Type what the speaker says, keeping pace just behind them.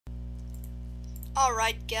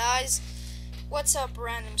Alright guys, what's up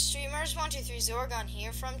random streamers? 123 Zorgon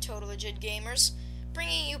here from Total Legit Gamers,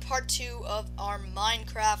 bringing you part 2 of our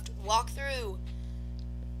Minecraft walkthrough.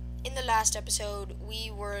 In the last episode,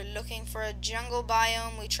 we were looking for a jungle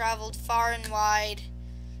biome. We traveled far and wide,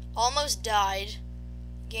 almost died,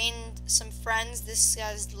 gained some friends. This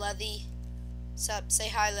guy's Lethy. Sup, say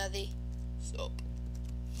hi Lethy. Sup.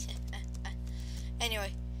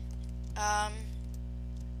 Anyway,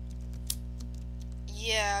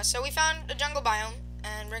 yeah, so we found a jungle biome,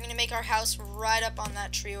 and we're going to make our house right up on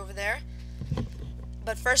that tree over there.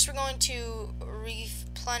 But first we're going to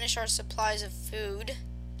replenish our supplies of food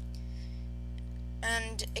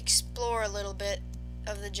and explore a little bit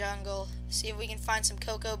of the jungle. See if we can find some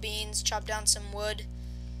cocoa beans, chop down some wood,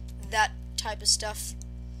 that type of stuff.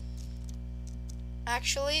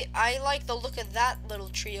 Actually, I like the look of that little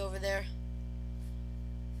tree over there.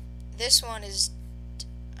 This one is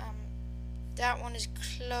that one is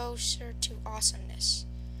closer to awesomeness.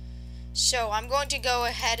 So I'm going to go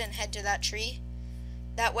ahead and head to that tree.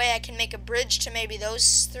 That way I can make a bridge to maybe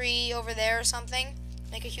those three over there or something.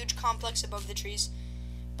 Make a huge complex above the trees.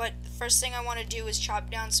 But the first thing I want to do is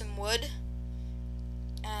chop down some wood.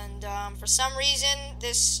 And for some reason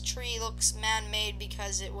this tree looks man-made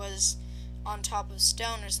because it was on top of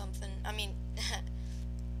stone or something. I mean,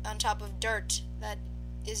 on top of dirt that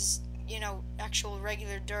is, you know, actual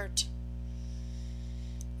regular dirt.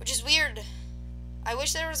 Which is weird. I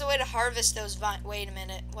wish there was a way to harvest those vines. Wait a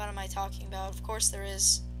minute. What am I talking about? Of course there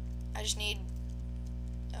is. I just need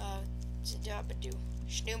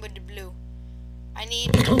blue. I need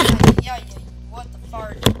yeah, what the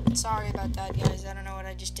fart. Sorry about that, guys. I don't know what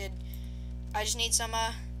I just did. I just need some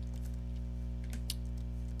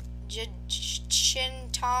shin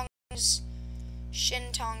tongs.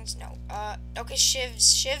 No. Okay,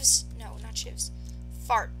 shivs. No, not shivs.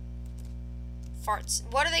 Farts.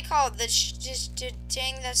 What are they called? The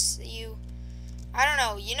thing that's you. I don't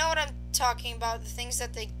know. You know what I'm talking about? The things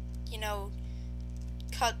that they, you know,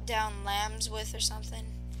 cut down lambs with or something.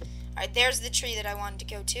 Alright, there's the tree that I wanted to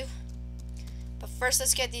go to. But first,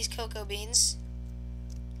 let's get these cocoa beans.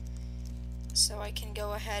 So I can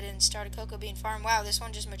go ahead and start a cocoa bean farm. Wow, this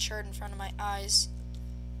one just matured in front of my eyes.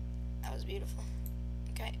 That was beautiful.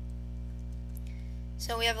 Okay.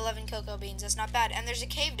 So we have 11 cocoa beans. That's not bad. And there's a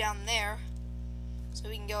cave down there. So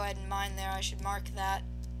we can go ahead and mine there. I should mark that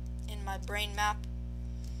in my brain map.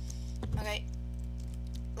 Okay.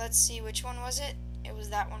 Let's see, which one was it? It was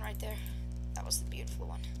that one right there. That was the beautiful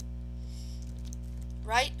one.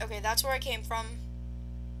 Right? Okay, that's where I came from.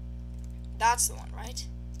 That's the one, right?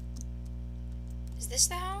 Is this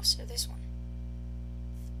the house or this one?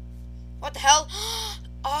 What the hell?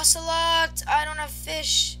 Ocelot! I don't have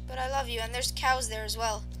fish, but I love you. And there's cows there as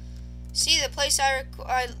well. See, the place I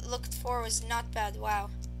looked for was not bad. Wow.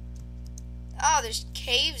 Oh, there's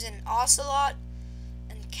caves and ocelot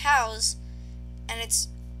and cows, and it's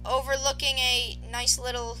overlooking a nice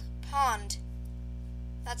little pond.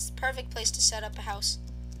 That's the perfect place to set up a house.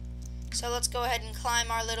 So let's go ahead and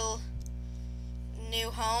climb our little new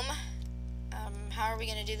home. How are we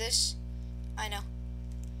gonna do this? I know.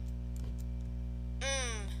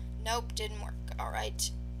 Nope, didn't work.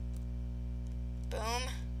 Alright.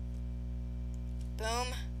 Boom.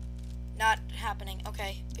 Boom. Not happening.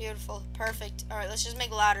 Okay, beautiful. Perfect. Alright, let's just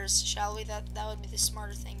make ladders, shall we? That would be the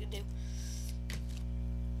smarter thing to do.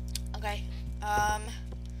 Okay.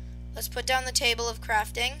 Let's put down the table of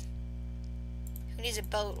crafting. Who needs a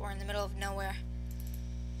boat? We're in the middle of nowhere.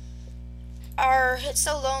 It's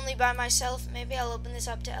so lonely by myself. Maybe I'll open this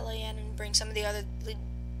up to LAN and bring some of the other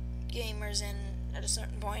gamers in at a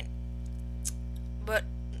certain point. But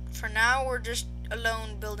for now, we're just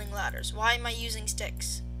alone building ladders. Why am I using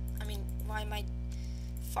sticks? I mean, why am I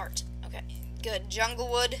fart? Okay, good. Jungle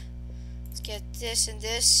wood. Let's get this and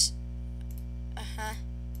this.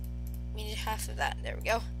 We need half of that. There we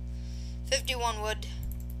go. 51 wood.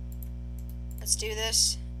 Let's do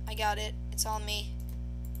this. I got it. It's all me.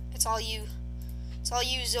 It's all you. It's all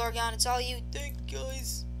you, Zorgon. It's all you. Thank you,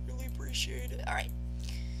 guys. Really appreciate it. Alright.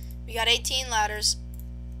 We got 18 ladders.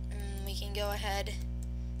 We can go ahead.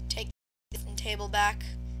 Take the table back.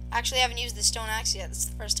 Actually, I haven't used the stone axe yet. This is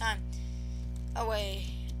the first time. Away.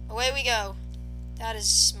 Away we go. That is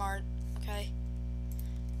smart. Okay.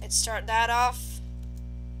 Let's start that off.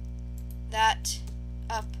 That.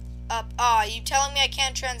 Up. Up. Aw, you telling me I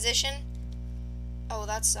can't transition? Oh,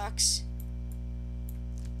 that sucks.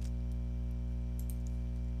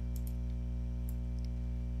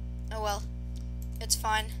 Oh well. It's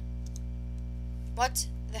fine. What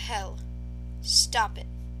the hell? Stop it.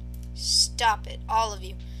 Stop it. All of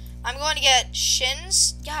you. I'm going to get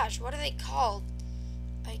shins. Gosh, what are they called?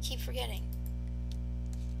 I keep forgetting.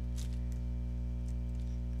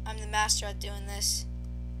 I'm the master at doing this.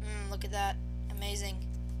 Look at that. Amazing.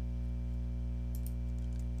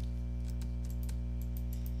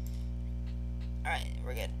 Alright,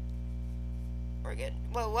 we're good. We're good.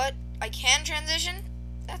 Whoa, what? I can transition?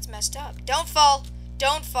 That's messed up. Don't fall!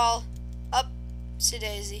 Don't fall! Upsie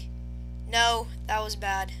daisy. No, that was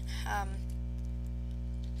bad.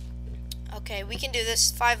 Okay, we can do this.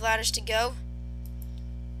 5 ladders to go.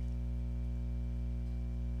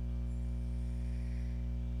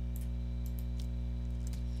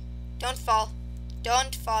 Don't fall.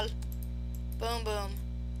 Don't fall. Boom, boom.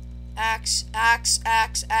 Axe, axe,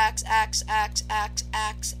 axe, axe, axe, axe, axe,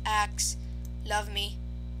 axe, axe. Love me.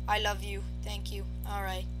 I love you. Thank you.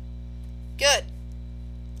 Alright. Good.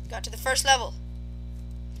 Got to the first level.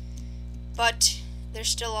 But there's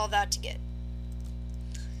still all that to get.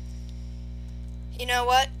 You know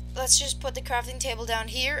what? Let's just put the crafting table down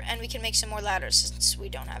here and we can make some more ladders since we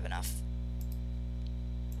don't have enough.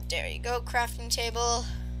 There you go, crafting table.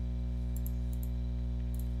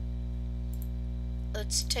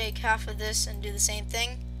 Let's take half of this and do the same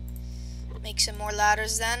thing. Make some more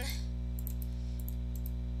ladders then.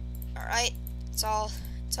 Alright, it's all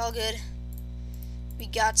good. We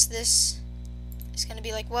got this. It's gonna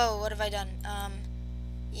be like, whoa, what have I done?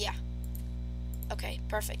 Yeah. Okay,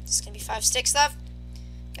 perfect. It's gonna be 5 sticks left.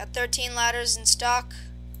 Got 13 ladders in stock.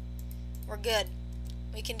 We're good.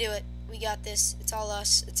 We can do it. We got this. It's all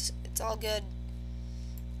us. It's all good.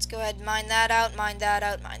 Let's go ahead and mine that out, mine that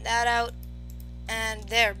out, mine that out. And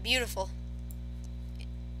there, beautiful.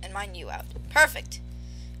 And mine you out. Perfect.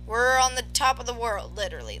 We're on the top of the world,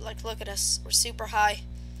 literally. Like, look at us. We're super high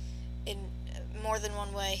in more than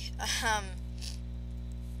one way. I'm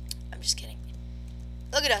just kidding.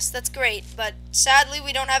 Look at us. That's great. But sadly,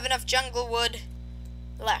 we don't have enough jungle wood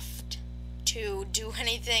left to do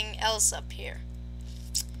anything else up here.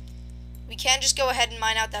 We can just go ahead and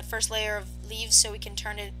mine out that first layer of leaves so we can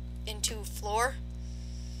turn it into floor.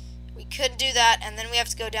 We could do that, and then we have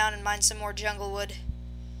to go down and mine some more jungle wood.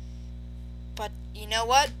 But you know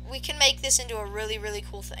what? We can make this into a really, really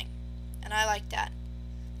cool thing. And I like that.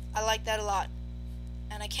 I like that a lot.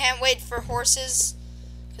 And I can't wait for horses,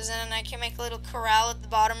 because then I can make a little corral at the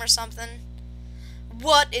bottom or something.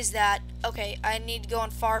 What is that? Okay, I need to go on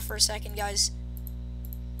far for a second, guys.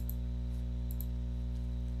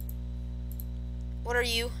 What are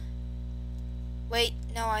you? Wait,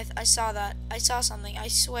 no, I saw that. I saw something. I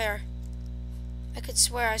swear. I could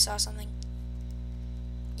swear I saw something.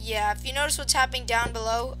 Yeah, if you notice what's happening down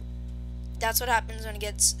below, that's what happens when it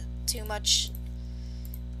gets too much.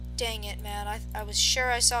 Dang it, man. I was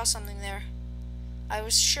sure I saw something there. I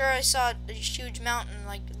was sure I saw a huge mountain,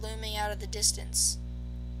 like, looming out of the distance.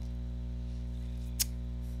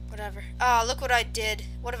 Whatever. Oh, look what I did.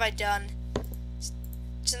 What have I done?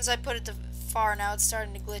 Since I put it to far now, it's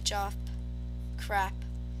starting to glitch off. Crap.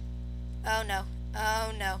 Oh no.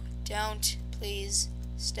 Oh no. Don't. Please.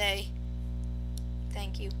 Stay.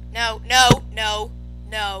 Thank you. No, no, no,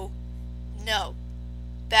 no, no.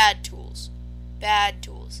 Bad tools. Bad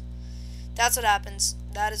tools. That's what happens.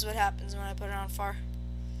 That is what happens when I put it on far.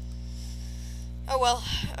 Oh well.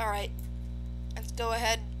 Alright. Let's go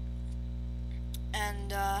ahead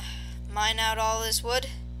and mine out all this wood.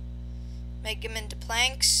 Make them into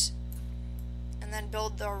planks. And then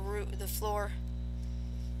build the floor.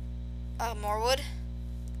 More wood.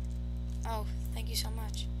 Oh, thank you so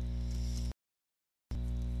much.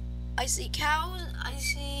 I see cows. I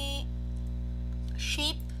see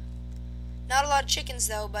sheep. Not a lot of chickens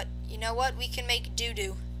though, but you know what? We can make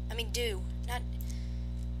doo-doo. I mean dew, not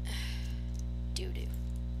doo-doo.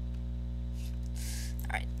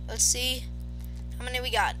 Alright, let's see. How many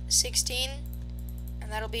we got? 16.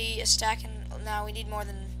 And that'll be a stack, and now we need more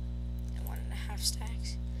than 1.5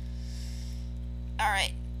 stacks.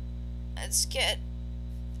 Alright. Let's get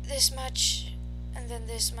this much, and then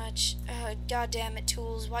this much. God damn it,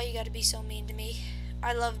 tools. Why you gotta be so mean to me?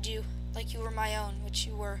 I loved you like you were my own, which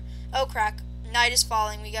you were. Oh, crack. Night is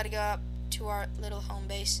falling. We gotta go up to our little home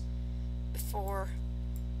base before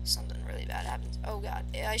something really bad happens. Oh, God.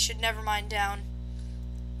 I should never mind down.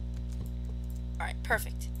 Alright,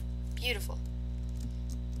 perfect. Beautiful.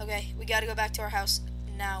 Okay, we gotta go back to our house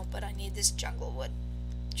now, but I need this jungle wood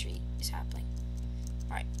tree is happening.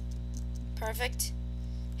 Alright. Perfect.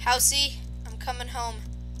 Housey, I'm coming home.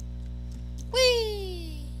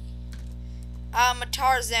 Whee! I'm a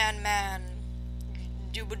Tarzan man.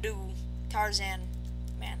 Doo-ba-doo. Tarzan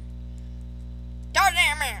man.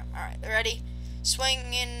 Tarzan man! Alright, ready?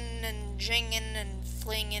 Swinging and jinging and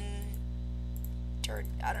flinging. Turd.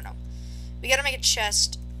 I don't know. We gotta make a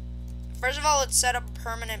chest first of all, let's set up a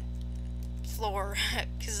permanent floor,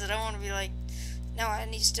 because I don't want to be like, no,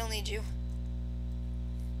 still need you.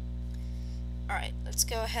 Alright, let's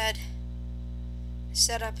go ahead.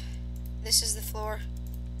 Set up. This is the floor.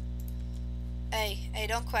 Hey,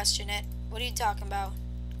 don't question it. What are you talking about?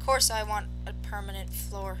 Of course I want a permanent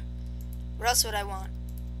floor. What else would I want?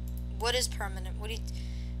 What is permanent? What do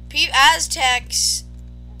you... Aztecs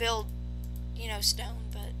build, you know, stone,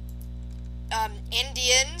 but...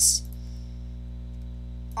 Indians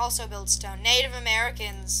also build stone. Native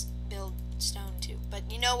Americans build stone too. But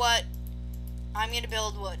you know what? I'm gonna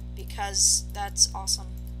build wood, because that's awesome.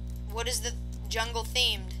 Wood is the jungle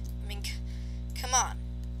themed. I mean, come on.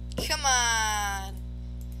 Come on.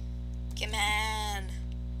 Come on.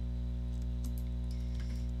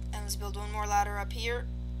 And let's build one more ladder up here.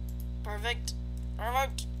 Perfect.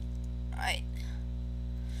 Perfect. Alright.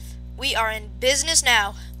 We are in business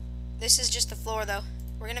now. This is just the floor, though.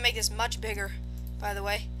 We're gonna make this much bigger, by the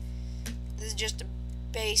way. This is just a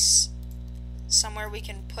base, somewhere we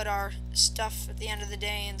can put our stuff at the end of the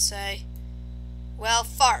day and say, well,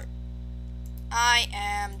 fart. I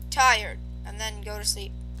am tired. And then go to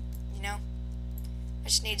sleep. You know? I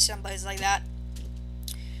just need someplace like that.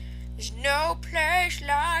 There's no place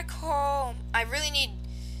like home. I really need...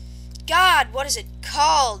 God, what is it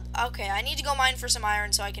called? Okay, I need to go mine for some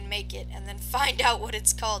iron so I can make it, and then find out what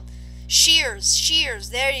it's called. Shears,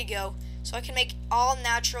 there you go. So I can make all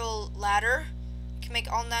natural ladder. I can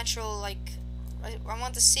make all natural, like, I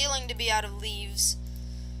want the ceiling to be out of leaves,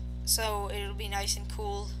 so it'll be nice and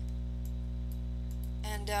cool.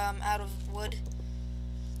 And, out of wood.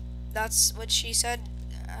 That's what she said.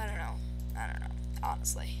 I don't know,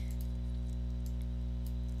 honestly.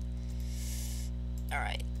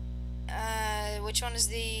 Alright. Which one is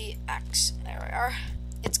the axe? There we are.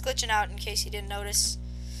 It's glitching out, in case you didn't notice.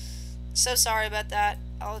 So sorry about that.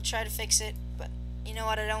 I'll try to fix it, but you know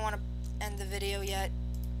what? I don't want to end the video yet.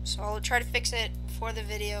 So I'll try to fix it before the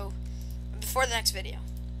next video.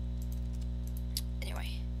 Anyway.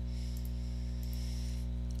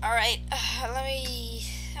 Alright,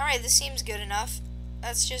 alright, this seems good enough.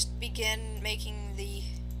 Let's just begin making the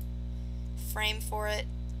frame for it.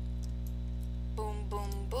 Boom,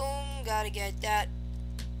 boom, boom. Gotta get that.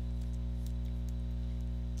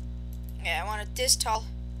 Yeah, I want it this tall.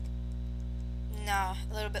 Nah,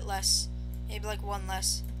 a little bit less. Maybe like one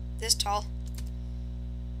less. This tall.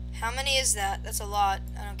 How many is that? That's a lot.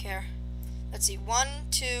 I don't care. Let's see. 1,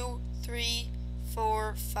 2, 3,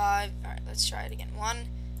 4, 5. Alright, let's try it again. 1,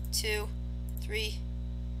 2, 3,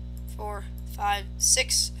 4, 5,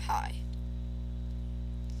 6 high.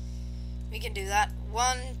 We can do that.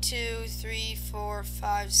 1, 2, 3, 4,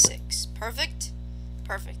 5, 6. Perfect?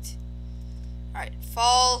 Perfect. Alright,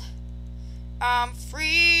 fall. I'm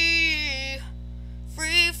free.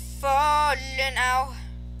 Free falling out.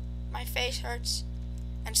 My face hurts.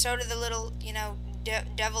 And so do the little, you know,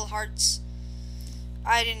 devil hearts.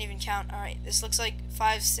 I didn't even count. Alright, this looks like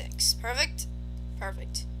 5, 6. Perfect?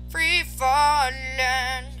 Perfect. Free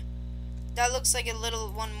falling. That looks like a little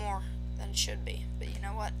one more than it should be. But you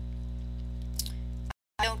know what?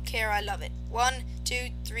 I don't care, I love it. 1,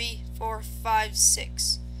 2, 3, 4, 5,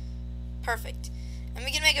 6. Perfect. And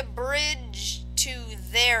we can make a bridge to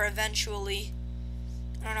there eventually.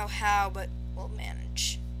 I don't know how, but we'll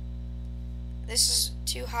manage. This is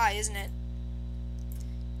too high, isn't it?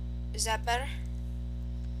 Is that better?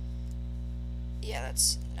 Yeah,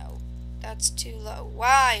 that's too low.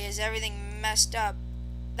 Why is everything messed up?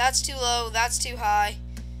 That's too low, that's too high.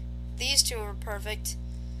 These two are perfect.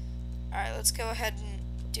 Alright, let's go ahead and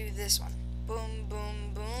do this one. Boom,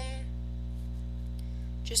 boom, boom.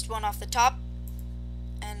 Just one off the top.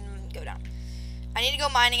 And go down. I need to go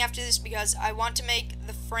mining after this because I want to make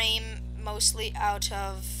the frame mostly out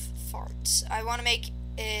of farts. I want to make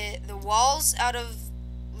the walls out of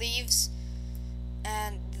leaves.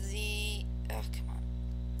 And the... oh, come on.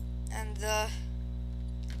 And the...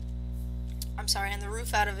 I'm sorry, and the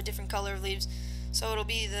roof out of a different color of leaves. So it'll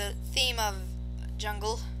be the theme of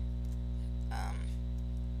jungle.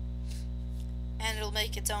 And it'll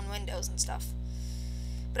make its own windows and stuff.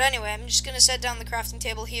 But anyway, I'm just gonna set down the crafting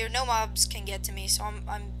table here. No mobs can get to me, so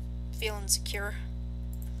I'm feeling secure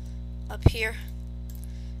up here.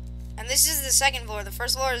 And this is the second floor. The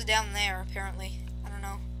first floor is down there, apparently. I don't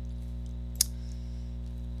know.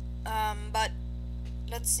 But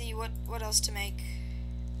let's see what else to make.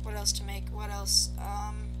 What else to make? What else?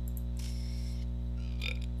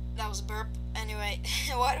 That was a burp. Anyway,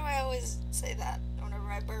 why do I always say that whenever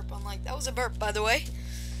I burp? I'm like, that was a burp, by the way.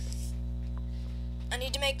 I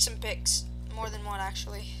need to make some picks. More than one,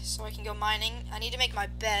 actually. So I can go mining. I need to make my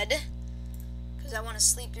bed. because I want to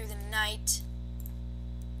sleep through the night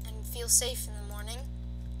and feel safe in the morning.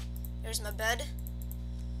 There's my bed.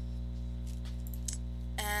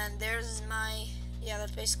 And there's my... yeah,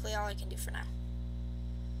 that's basically all I can do for now.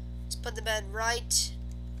 Let's put the bed right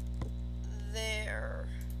there.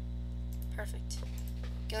 Perfect.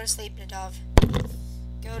 Go to sleep, Nadav.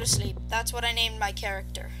 Go to sleep. That's what I named my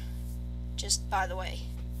character. Just by the way.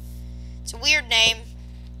 It's a weird name,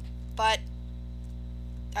 but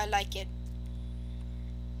I like it.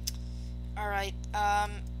 Alright,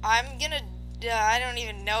 I'm gonna... I don't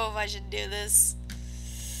even know if I should do this.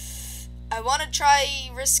 I want to try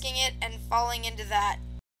risking it and falling into that.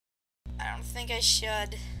 I don't think I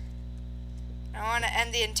should. I want to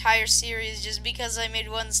end the entire series just because I made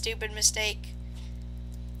one stupid mistake.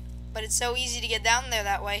 But it's so easy to get down there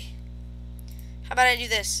that way. How about I do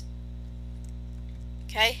this?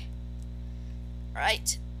 Okay.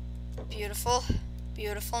 Right. Beautiful.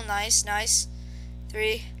 Beautiful. Nice. Nice.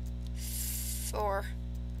 3, 4.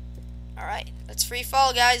 Alright. Let's free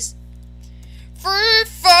fall, guys. Free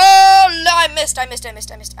fall! I missed. I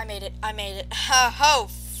made it. Ho,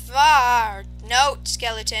 far. No,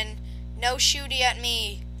 skeleton. No shooty at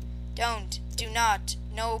me. Don't. Do not.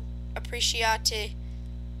 No appreciate.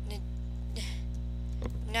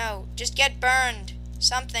 No. Just get burned.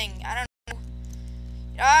 Something. I don't know.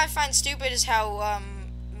 You know, I find stupid is how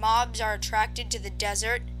mobs are attracted to the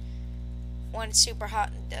desert when it's super hot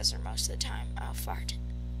in the desert most of the time. Oh, fart.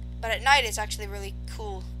 But at night it's actually really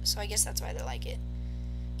cool, so I guess that's why they like it.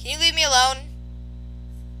 Can you leave me alone?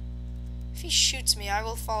 If he shoots me, I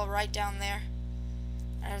will fall right down there.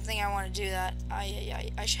 I don't think I want to do that.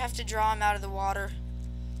 I should have to draw him out of the water.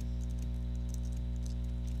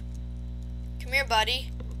 Come here,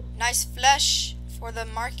 buddy. Nice flesh for the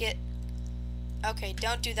market. Okay,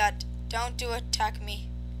 don't do that. Don't attack me.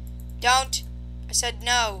 Don't. I said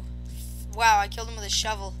no. Wow, I killed him with a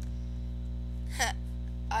shovel.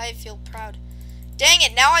 I feel proud. Dang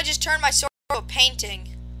it, now I just turned my sword into a painting.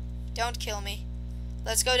 Don't kill me.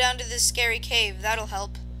 Let's go down to this scary cave. That'll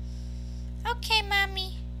help. Okay,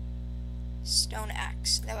 Mommy. Stone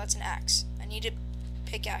axe. No, that's an axe. I need a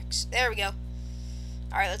pickaxe. There we go.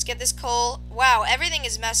 Alright, let's get this coal. Wow, everything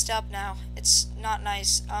is messed up now. It's not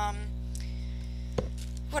nice.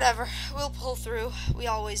 Whatever. We'll pull through. We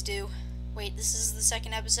always do. Wait, this is the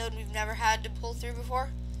second episode we've never had to pull through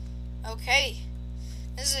before? Okay.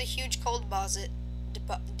 This is a huge coal deposit.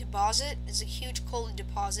 Deposit? It's a huge coal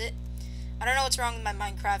deposit. I don't know what's wrong with my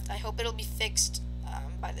Minecraft. I hope it'll be fixed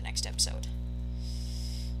by the next episode.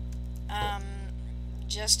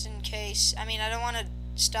 Just in case. I mean, I don't want to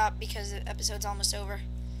stop because the episode's almost over.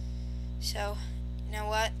 So, you know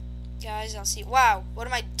what? Guys, I'll see. Wow, what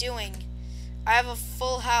am I doing? I have a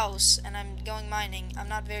full house and I'm going mining. I'm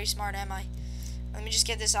not very smart, am I? Let me just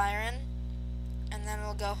get this iron and then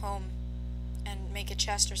we'll go home and make a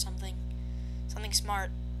chest or something. Something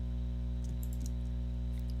smart.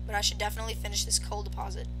 But I should definitely finish this coal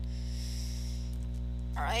deposit.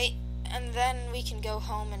 Alright, and then we can go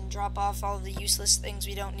home and drop off all of the useless things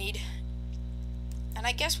we don't need. And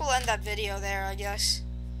I guess we'll end that video there, I guess.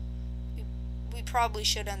 We probably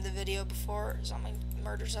should end the video before someone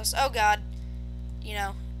murders us. Oh god. You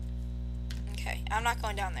know. Okay, I'm not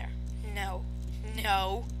going down there. No.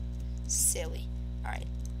 No. Silly. Alright.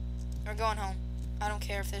 We're going home. I don't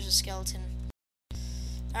care if there's a skeleton.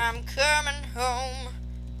 I'm coming home.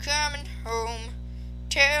 Coming home.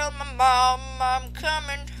 Tell my mom I'm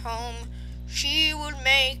coming home. She will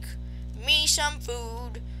make me some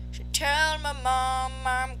food. Should tell my mom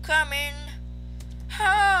I'm coming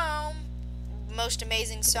home. Most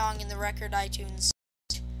amazing song in the record iTunes.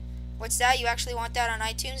 What's that? You actually want that on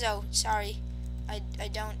iTunes? Oh, sorry. I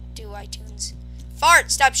don't do iTunes. Fart!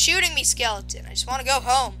 Stop shooting me, skeleton. I just want to go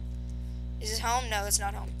home. Is this home? No, that's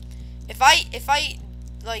not home. If I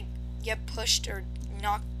like get pushed or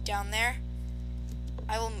knocked down there,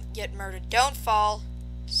 I will get murdered. Don't fall.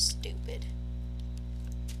 Stupid.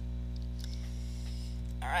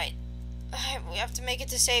 Alright. We have to make it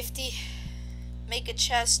to safety. Make a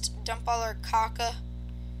chest. Dump all our caca.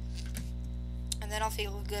 And then I'll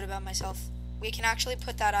feel good about myself. We can actually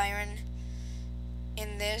put that iron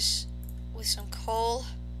in this with some coal.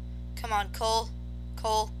 Come on, coal.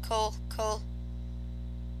 Coal, coal, coal.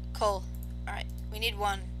 Coal. Alright, we need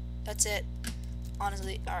one. That's it.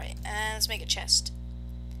 Honestly. Alright, and let's make a chest.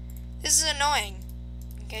 This is annoying.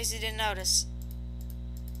 In case you didn't notice.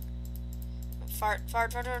 Fart,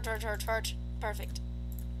 fart, fart, fart, fart, fart, fart. Perfect.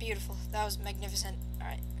 Beautiful. That was magnificent.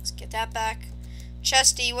 Alright, let's get that back.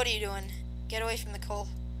 Chesty, what are you doing? Get away from the coal.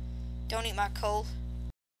 Don't eat my coal.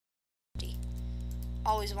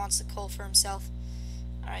 Always wants the coal for himself.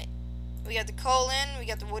 Alright. We got the coal in, we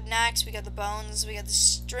got the wooden axe, we got the bones, we got the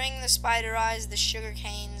string, the spider eyes, the sugar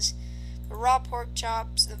canes, the raw pork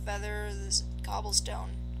chops, the feathers, the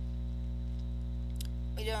cobblestone.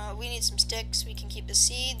 We need some sticks. We can keep the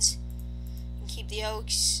seeds. We can keep the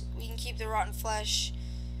oaks. We can keep the rotten flesh.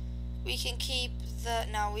 We can keep the...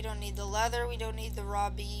 No, we don't need the leather. We don't need the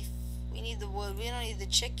raw beef. We need the wood. We don't need the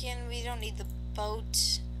chicken. We don't need the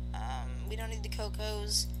boat. We don't need the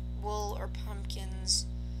cocos, wool, or pumpkins.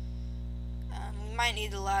 We might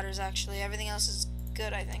need the ladders, actually. Everything else is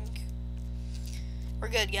good, I think. We're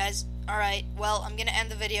good, guys. Alright, well, I'm going to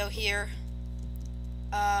end the video here.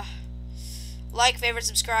 Like, favorite,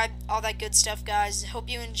 subscribe, all that good stuff, guys. Hope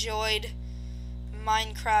you enjoyed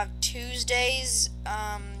Minecraft Tuesdays.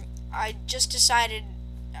 I just decided,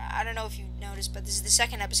 I don't know if you noticed, but this is the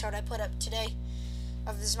second episode I put up today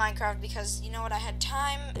of this Minecraft because, you know what, I had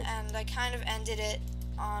time, and I kind of ended it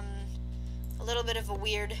on a little bit of a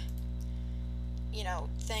weird, you know,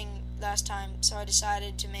 thing last time, so I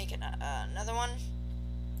decided to make another one,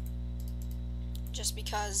 just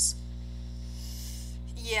because,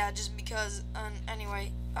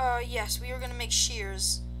 anyway, yes, we were gonna make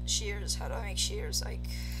shears, how do I make shears, like,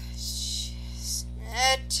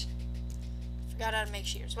 forgot how to make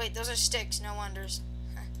shears, wait, those are sticks, no wonders,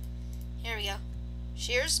 here we go,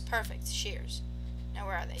 shears, perfect, shears, now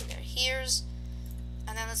where are they, they're here's,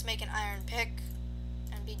 and then let's make an iron pick,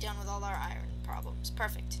 and be done with all our iron problems,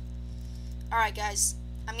 perfect, alright guys,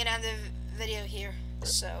 I'm gonna end the video here,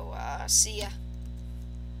 so, see ya.